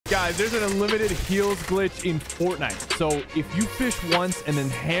Guys, there's an unlimited heals glitch in Fortnite. So if you fish once and then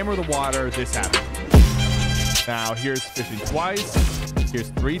hammer the water, this happens. Now here's fishing twice. Here's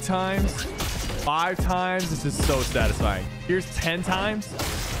 3 times, 5 times. This is so satisfying. Here's 10 times.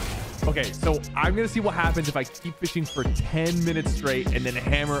 Okay, so I'm gonna see what happens if I keep fishing for 10 minutes straight and then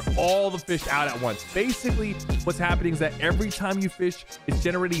hammer all the fish out at once. Basically, what's happening is that every time you fish, it's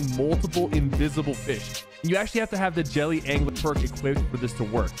generating multiple invisible fish. And you actually have to have the jelly angler perk equipped for this to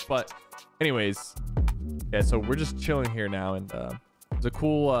work. But anyways, yeah, so we're just chilling here now, and there's a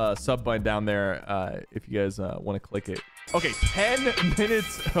cool sub button down there if you guys want to click it. Okay, 10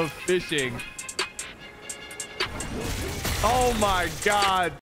 minutes of fishing. Oh my God.